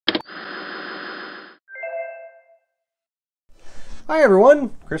Hi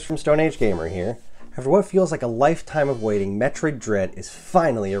everyone, Chris from Stone Age Gamer here. After what feels like a lifetime of waiting, Metroid Dread is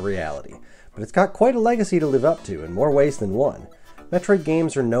finally a reality. But it's got quite a legacy to live up to in more ways than one. Metroid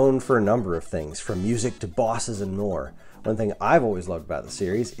games are known for a number of things, from music to bosses and more. One thing I've always loved about the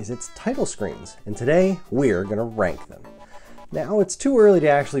series is its title screens, and today we're going to rank them. Now, it's too early to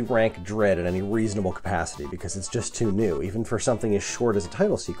actually rank Dread in any reasonable capacity because it's just too new, even for something as short as a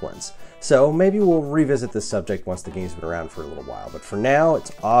title sequence. So maybe we'll revisit this subject once the game's been around for a little while, but for now,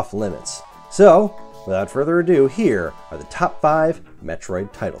 it's off limits. So, without further ado, here are the top 5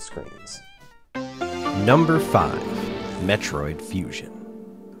 Metroid title screens. Number 5. Metroid Fusion.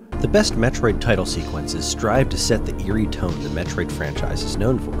 The best Metroid title sequences strive to set the eerie tone the Metroid franchise is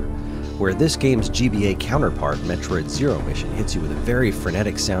known for. Where this game's GBA counterpart, Metroid Zero Mission, hits you with a very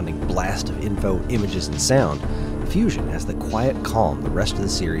frenetic-sounding blast of info, images, and sound, Fusion has the quiet calm the rest of the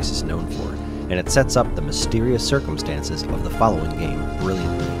series is known for, and it sets up the mysterious circumstances of the following game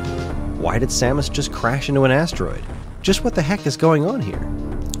brilliantly. Why did Samus just crash into an asteroid? Just what the heck is going on here?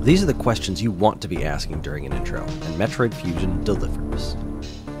 These are the questions you want to be asking during an intro, and Metroid Fusion delivers.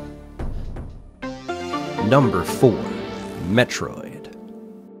 Number 4. Metroid.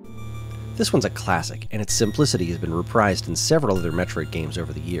 This one's a classic, and its simplicity has been reprised in several other Metroid games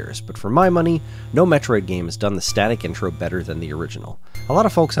over the years, but for my money, no Metroid game has done the static intro better than the original. A lot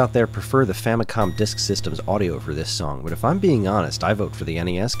of folks out there prefer the Famicom Disk System's audio for this song, but if I'm being honest, I vote for the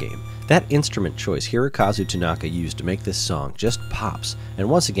NES game. That instrument choice Hirokazu Tanaka used to make this song just pops, and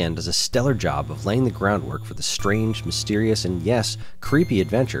once again does a stellar job of laying the groundwork for the strange, mysterious, and yes, creepy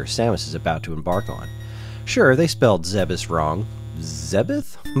adventure Samus is about to embark on. Sure, they spelled Zebes wrong.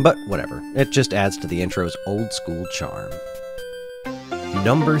 Zebeth? But whatever, it just adds to the intro's old school charm.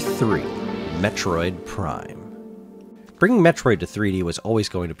 Number 3. Metroid Prime. Bringing Metroid to 3D was always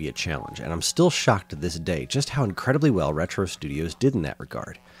going to be a challenge, and I'm still shocked to this day just how incredibly well Retro Studios did in that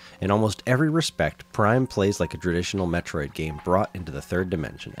regard. In almost every respect, Prime plays like a traditional Metroid game brought into the third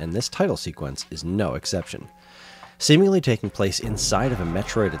dimension, and this title sequence is no exception. Seemingly taking place inside of a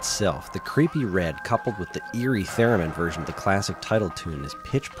Metroid itself, the creepy red coupled with the eerie theremin version of the classic title tune is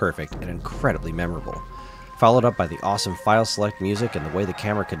pitch perfect and incredibly memorable. Followed up by the awesome file select music and the way the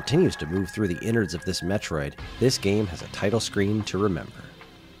camera continues to move through the innards of this Metroid, this game has a title screen to remember.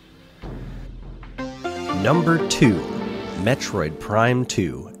 Number 2. Metroid Prime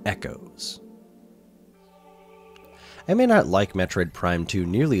 2 Echoes. I may not like Metroid Prime 2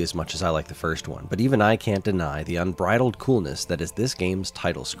 nearly as much as I like the first one, but even I can't deny the unbridled coolness that is this game's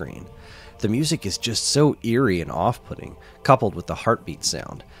title screen. The music is just so eerie and off-putting, coupled with the heartbeat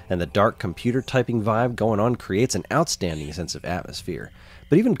sound, and the dark computer typing vibe going on creates an outstanding sense of atmosphere.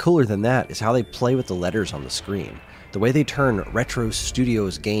 But even cooler than that is how they play with the letters on the screen. The way they turn Retro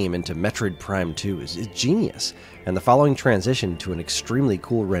Studios' game into Metroid Prime 2 is genius, and the following transition to an extremely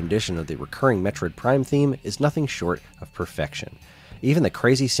cool rendition of the recurring Metroid Prime theme is nothing short of perfection. Even the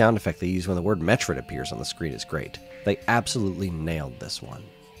crazy sound effect they use when the word Metroid appears on the screen is great. They absolutely nailed this one.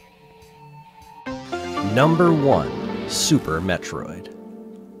 Number 1. Super Metroid.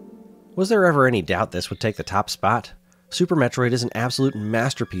 Was there ever any doubt this would take the top spot? Super Metroid is an absolute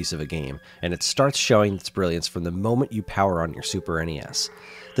masterpiece of a game, and it starts showing its brilliance from the moment you power on your Super NES.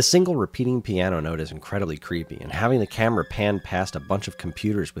 The single repeating piano note is incredibly creepy, and having the camera pan past a bunch of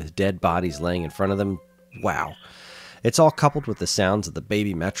computers with dead bodies laying in front of them, wow. It's all coupled with the sounds of the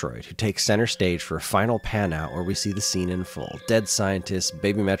baby Metroid, who takes center stage for a final pan out where we see the scene in full. Dead scientists,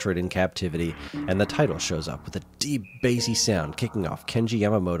 baby Metroid in captivity, and the title shows up with a deep bassy sound kicking off Kenji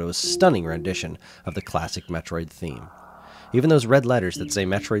Yamamoto's stunning rendition of the classic Metroid theme. Even those red letters that say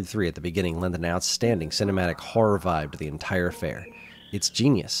Metroid 3 at the beginning lend an outstanding cinematic horror vibe to the entire affair. It's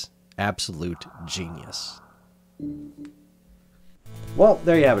genius. Absolute genius. Well,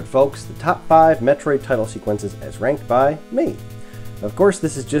 there you have it, folks. The top 5 Metroid title sequences as ranked by me. Of course,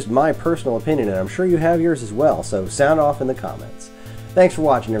 this is just my personal opinion, and I'm sure you have yours as well, so sound off in the comments. Thanks for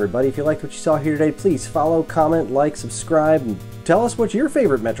watching, everybody. If you liked what you saw here today, please follow, comment, like, subscribe, and tell us what your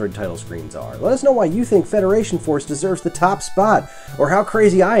favorite Metroid title screens are. Let us know why you think Federation Force deserves the top spot, or how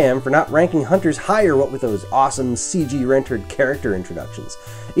crazy I am for not ranking Hunters higher, what with those awesome CG-rendered character introductions.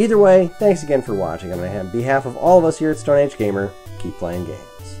 Either way, thanks again for watching, and on behalf of all of us here at Stone Age Gamer, keep playing games.